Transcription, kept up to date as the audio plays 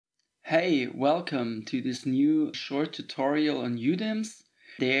Hey, welcome to this new short tutorial on UDIMs.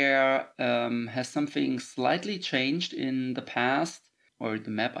 There has something slightly changed in the past, or the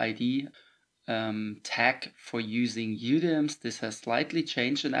map ID tag for using UDIMs. This has slightly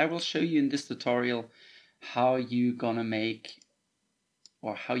changed, and I will show you in this tutorial how you gonna make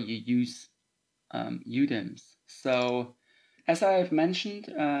or how you use UDIMs. So, as I have mentioned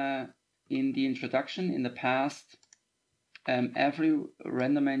in the introduction, in the past, every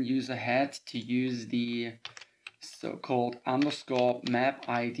Renderman user had to use the so-called _map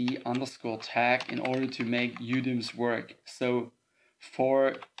ID _tag in order to make UDIMs work. So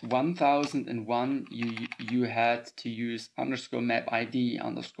for 1001 you had to use _map ID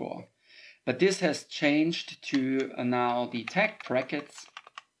 _. But this has changed to now the tag brackets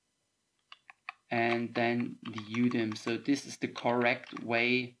and then the UDIM. So this is the correct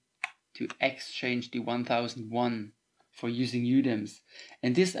way to exchange the 1001 for using UDIMs,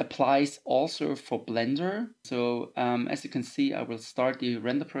 and this applies also for Blender. So as you can see, I will start the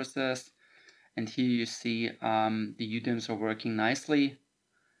render process, and here you see the UDIMs are working nicely.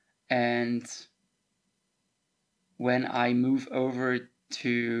 And when I move over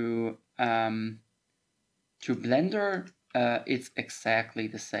to Blender, it's exactly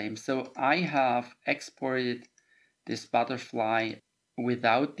the same. So I have exported this butterfly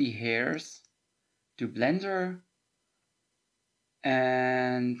without the hairs to Blender,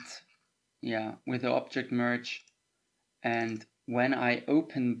 and yeah, with the object merge. And when I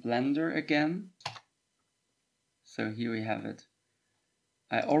open Blender again, so here we have it.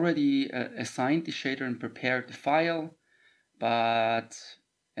 I already assigned the shader and prepared the file, but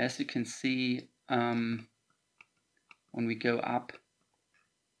as you can see, when we go up,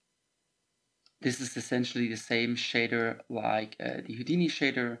 this is essentially the same shader like the Houdini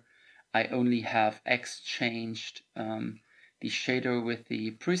shader. I only have exchanged the shader with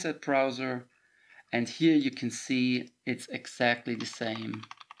the preset browser, and here you can see it's exactly the same.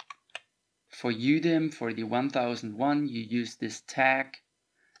 For UDIM, for the 1001, you use this tag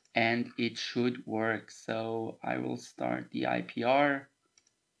and it should work. So I will start the IPR,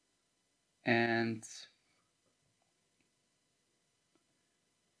 and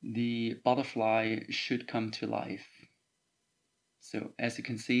the butterfly should come to life. So as you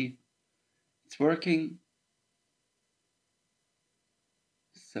can see, it's working.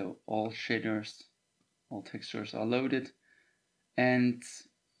 So all shaders, all textures are loaded, and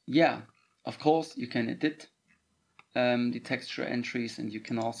yeah, of course you can edit the texture entries, and you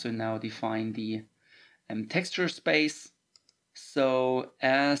can also now define the texture space. So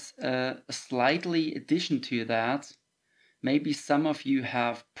as a slightly addition to that, maybe some of you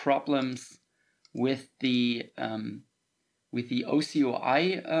have problems with the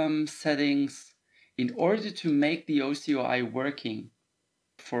OCIO settings. In order to make the OCIO working,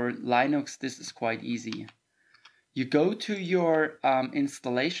 for Linux, this is quite easy. You go to your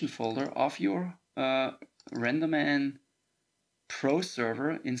installation folder of your Renderman Pro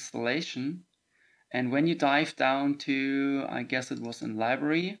server installation, and when you dive down to, I guess it was in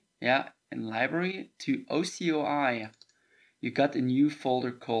library, in library, to OCIO, you got a new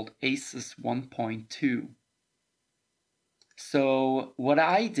folder called ACES 1.2. So what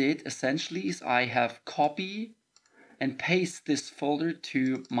I did essentially is I have copy and paste this folder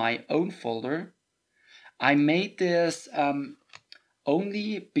to my own folder. I made this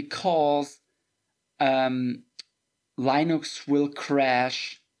only because Linux will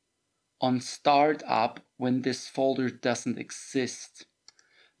crash on startup when this folder doesn't exist.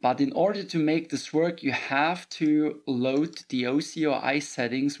 But in order to make this work, you have to load the OCIO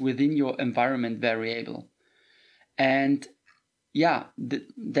settings within your environment variable. And yeah,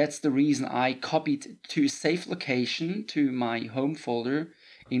 that's the reason I copied to a safe location to my home folder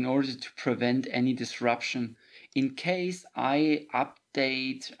in order to prevent any disruption in case I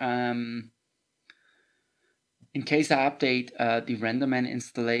update the Renderman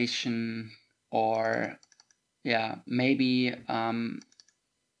installation, or yeah, maybe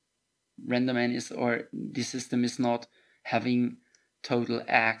Renderman is, or the system is not having total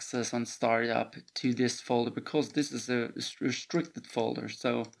access on startup to this folder, because this is a restricted folder.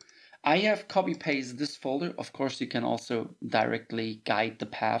 So I have copy pasted this folder. Of course, you can also directly guide the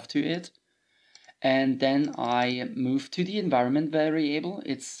path to it. And then I move to the environment variable.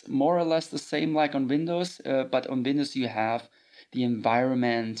 It's more or less the same like on Windows, but on Windows you have the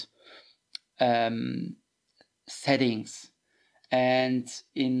environment settings. And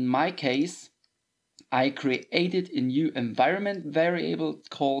in my case, I created a new environment variable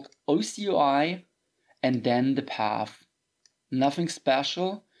called OCIO and then the path. Nothing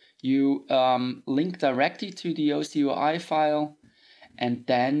special. You link directly to the OCIO file, And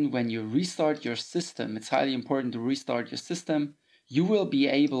then when you restart your system, it's highly important to restart your system, you will be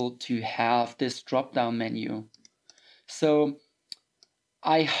able to have this drop-down menu. So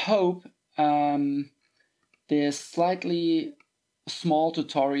I hope this slightly small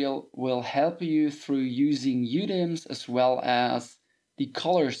tutorial will help you through using UDIMs as well as the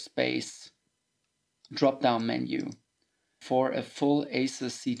Color Space drop-down menu for a full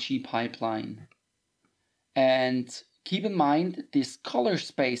ACEScg pipeline. And keep in mind, this Color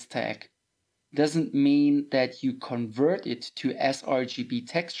Space tag doesn't mean that you convert it to sRGB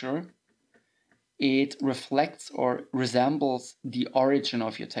texture. It reflects or resembles the origin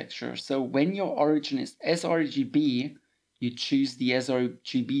of your texture. So when your origin is sRGB, you choose the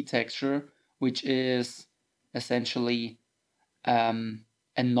sRGB texture, which is essentially a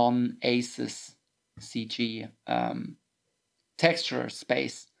non-ACEScg texture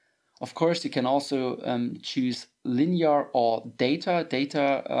space. Of course, you can also choose linear or data.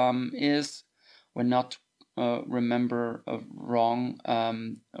 Data is, when not remember wrong,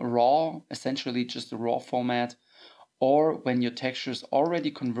 raw, essentially just a raw format. Or when your texture is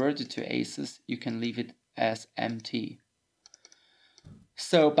already converted to ACES, you can leave it as empty.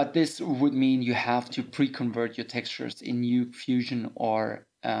 So, but this would mean you have to pre-convert your textures in New Fusion or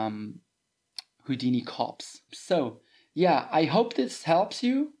Houdini Cops. So, yeah, I hope this helps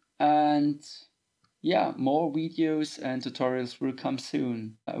you, and yeah, more videos and tutorials will come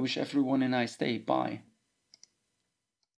soon. I wish everyone a nice day. Bye.